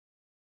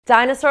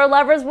Dinosaur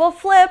lovers will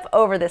flip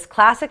over this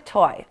classic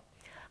toy.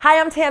 Hi,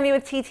 I'm Tammy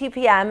with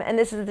TTPM, and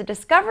this is the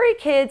Discovery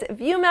Kids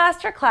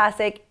Viewmaster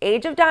Classic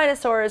Age of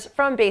Dinosaurs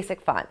from Basic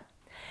Fun.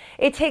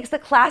 It takes the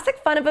classic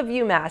fun of a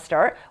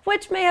Viewmaster,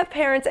 which may have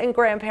parents and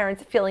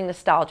grandparents feeling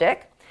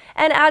nostalgic,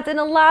 and adds in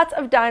lots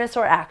of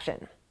dinosaur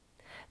action.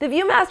 The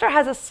Viewmaster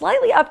has a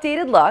slightly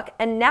updated look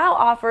and now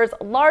offers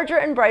larger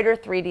and brighter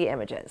 3D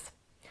images.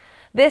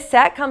 This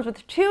set comes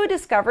with 2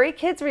 Discovery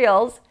Kids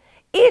reels,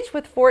 each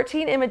with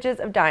 14 images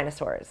of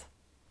dinosaurs.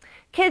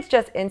 Kids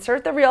just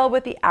insert the reel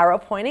with the arrow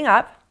pointing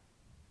up,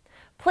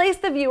 place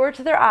the viewer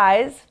to their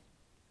eyes,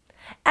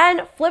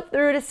 and flip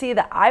through to see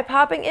the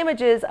eye-popping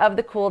images of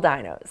the cool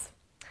dinos.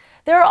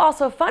 There are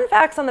also fun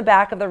facts on the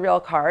back of the reel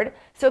card,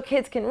 so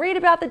kids can read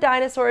about the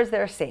dinosaurs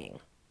they're seeing.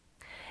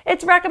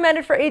 It's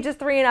recommended for ages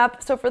 3 and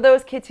up, so for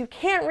those kids who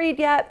can't read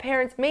yet,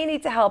 parents may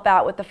need to help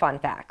out with the fun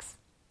facts.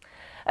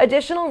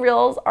 Additional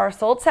reels are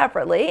sold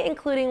separately,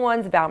 including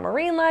ones about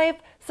marine life,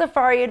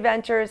 safari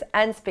adventures,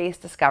 and space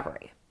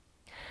discovery.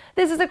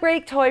 This is a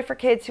great toy for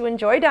kids who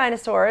enjoy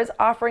dinosaurs,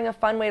 offering a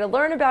fun way to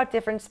learn about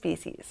different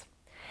species.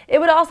 It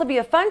would also be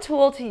a fun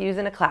tool to use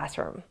in a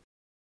classroom.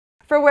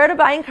 For where to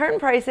buy and current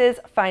prices,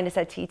 find us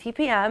at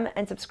TTPM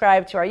and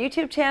subscribe to our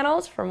YouTube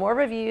channels for more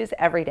reviews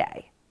every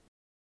day.